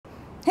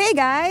Hey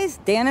guys,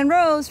 Dan and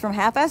Rose from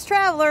Half-Ass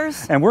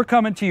Travelers. And we're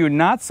coming to you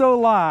not so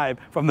live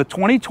from the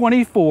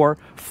 2024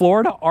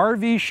 Florida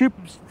RV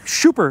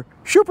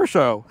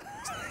Supershow.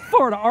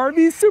 Florida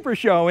RV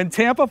Supershow in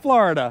Tampa,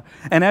 Florida.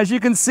 And as you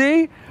can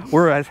see,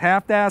 we're as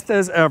half-assed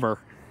as ever.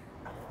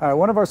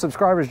 One of our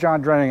subscribers,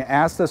 John Drenning,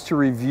 asked us to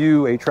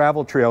review a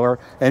travel trailer,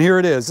 and here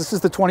it is. This is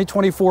the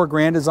 2024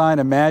 Grand Design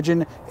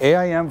Imagine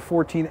AIM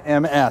 14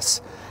 MS.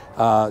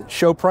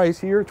 Show price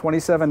here,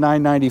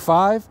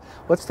 $27,995.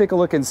 Let's take a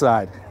look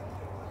inside.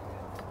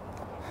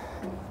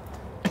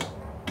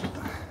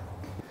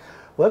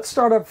 Let's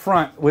start up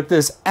front with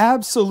this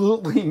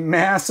absolutely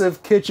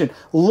massive kitchen.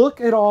 Look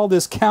at all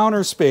this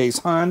counter space,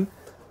 hon.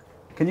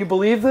 Can you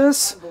believe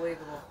this?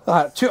 Unbelievable.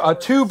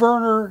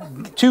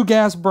 Two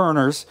gas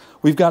burners.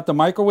 We've got the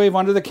microwave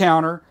under the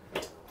counter.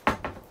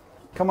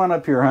 Come on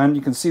up here, hon.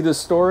 You can see this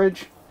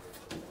storage.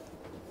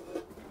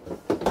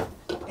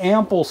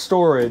 Ample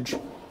storage.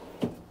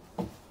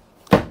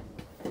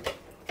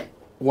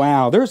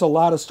 Wow, there's a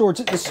lot of storage.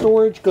 The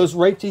storage goes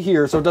right to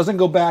here, so it doesn't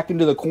go back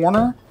into the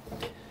corner.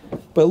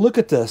 But look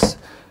at this.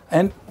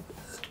 And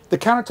the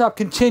countertop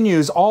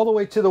continues all the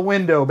way to the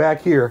window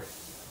back here.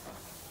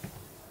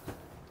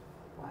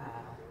 Wow.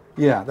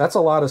 Yeah, that's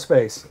a lot of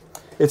space.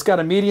 It's got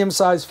a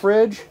medium-sized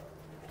fridge,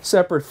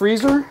 separate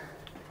freezer.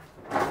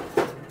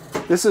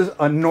 This is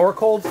a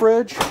Norcold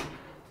fridge,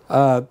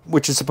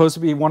 which is supposed to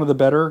be one of the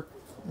better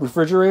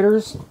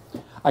refrigerators.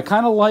 I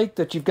kind of like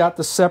that you've got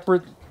the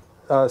separate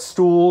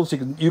stools.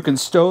 You can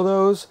stow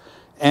those,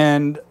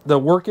 and the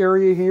work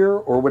area here,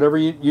 or whatever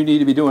you need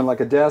to be doing,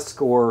 like a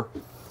desk or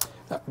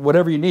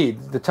whatever you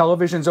need. The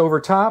television's over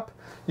top.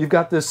 You've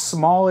got this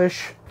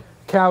smallish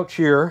couch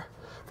here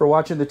for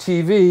watching the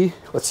TV.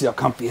 Let's see how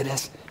comfy it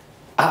is.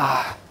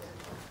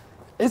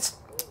 It's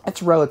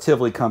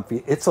relatively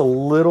comfy. It's a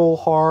little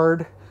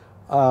hard,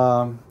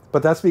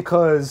 but that's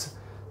because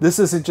this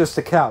isn't just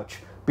a couch.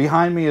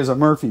 Behind me is a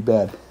Murphy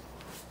bed.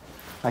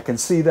 I can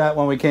see that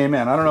when we came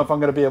in. I don't know if I'm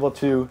going to be able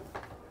to.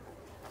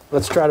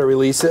 Let's try to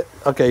release it.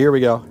 Okay, here we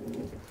go.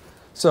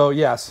 So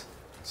yes,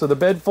 so the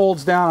bed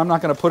folds down. I'm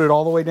not going to put it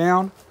all the way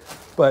down,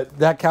 but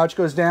that couch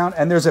goes down.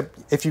 And there's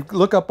if you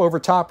look up over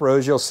top,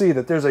 Rose, you'll see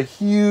that there's a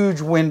huge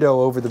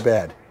window over the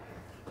bed.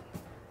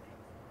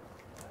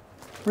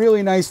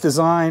 Really nice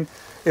design.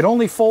 It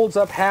only folds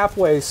up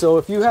halfway, so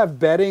if you have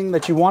bedding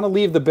that you want to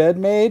leave the bed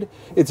made,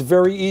 it's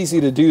very easy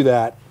to do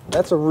that.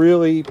 That's a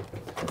really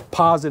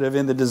positive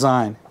in the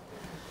design.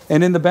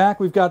 And in the back,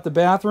 we've got the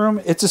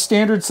bathroom. It's a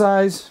standard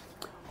size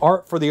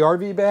for the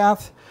RV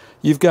bath.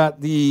 You've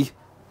got the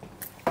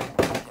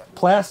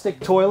plastic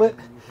toilet.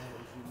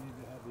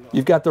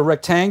 You've got the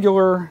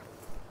rectangular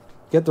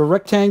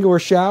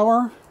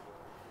shower.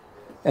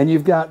 And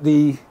you've got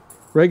the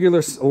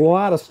regular, a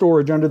lot of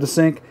storage under the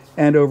sink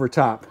and over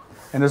top.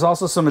 And there's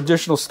also some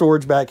additional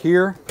storage back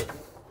here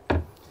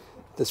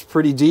that's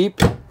pretty deep.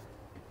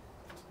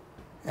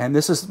 And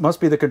this must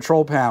be the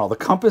control panel. The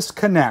Compass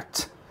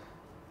Connect.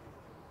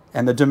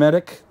 And the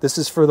Dometic, this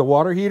is for the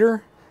water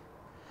heater.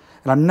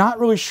 And I'm not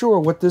really sure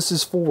what this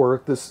is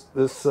for, this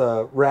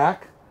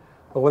rack,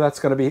 or what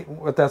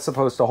that's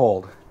supposed to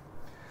hold.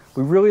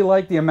 We really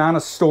like the amount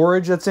of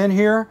storage that's in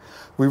here.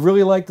 We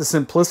really like the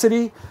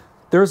simplicity.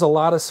 There's a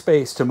lot of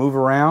space to move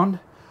around.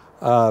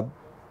 And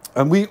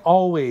we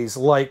always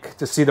like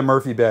to see the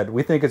Murphy bed.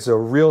 We think it's a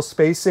real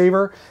space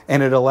saver,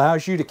 and it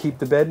allows you to keep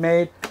the bed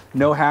made.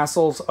 No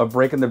hassles of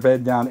breaking the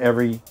bed down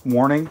every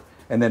morning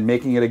and then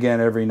making it again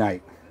every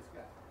night.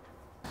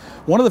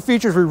 One of the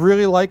features we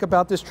really like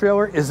about this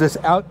trailer is this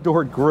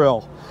outdoor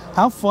grill.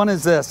 How fun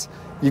is this?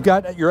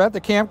 You're at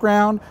the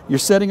campground, you're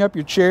setting up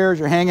your chairs,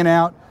 you're hanging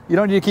out. You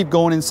don't need to keep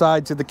going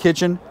inside to the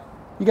kitchen.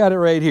 You got it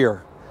right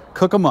here.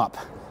 Cook them up.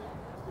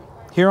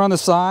 Here on the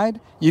side,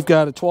 you've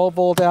got a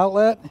 12-volt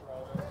outlet.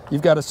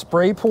 You've got a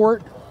spray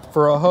port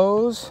for a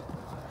hose.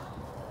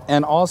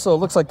 And also, it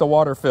looks like the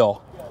water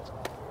fill.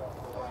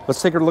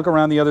 Let's take a look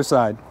around the other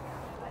side.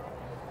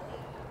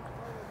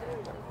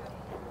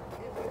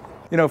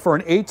 You know, for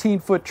an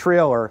 18-foot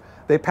trailer,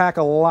 they pack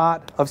a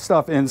lot of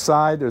stuff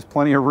inside. There's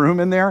plenty of room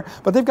in there,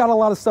 but they've got a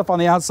lot of stuff on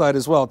the outside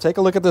as well. Take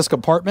a look at this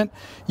compartment.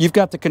 You've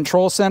got the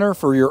control center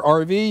for your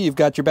RV. You've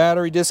got your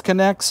battery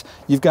disconnects.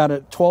 You've got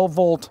a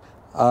 12-volt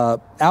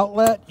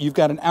outlet. You've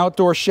got an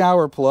outdoor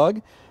shower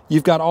plug.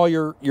 You've got all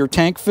your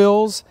tank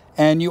fills,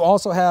 and you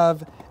also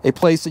have a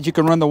place that you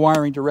can run the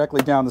wiring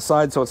directly down the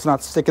side so it's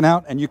not sticking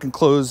out, and you can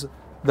close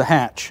the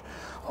hatch.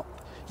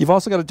 You've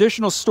also got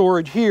additional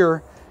storage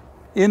here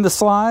in the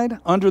slide,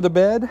 under the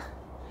bed,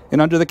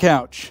 and under the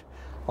couch.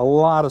 A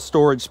lot of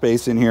storage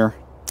space in here.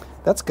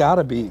 That's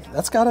gotta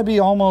be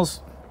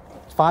almost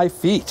 5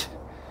 feet.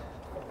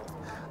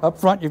 Up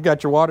front, you've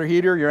got your water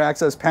heater, your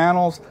access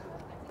panels,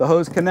 the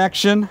hose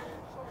connection,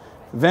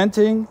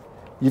 venting.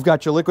 You've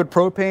got your liquid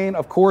propane,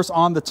 of course,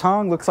 on the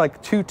tongue. Looks like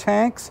 2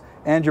 tanks,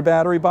 and your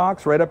battery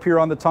box right up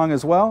here on the tongue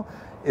as well.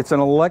 It's an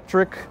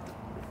electric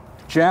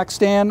jack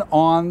stand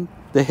on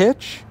the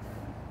hitch.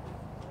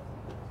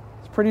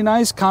 Pretty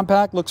nice,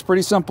 compact, looks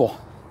pretty simple.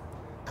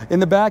 In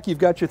the back, you've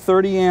got your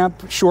 30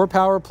 amp shore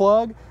power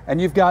plug,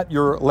 and you've got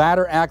your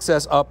ladder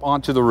access up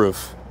onto the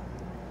roof.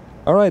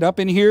 All right, up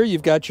in here,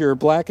 you've got your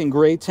black and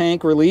gray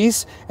tank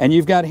release, and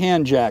you've got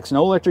hand jacks.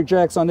 No electric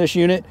jacks on this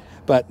unit,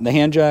 but the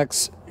hand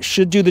jacks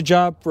should do the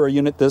job for a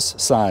unit this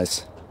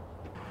size.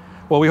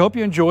 Well, we hope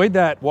you enjoyed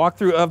that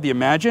walkthrough of the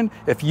Imagine.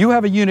 If you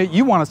have a unit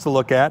you want us to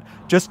look at,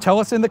 just tell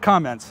us in the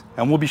comments,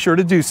 and we'll be sure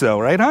to do so.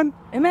 Right, hon?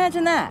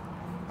 Imagine that.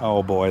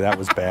 Oh boy, that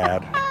was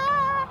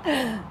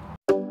bad.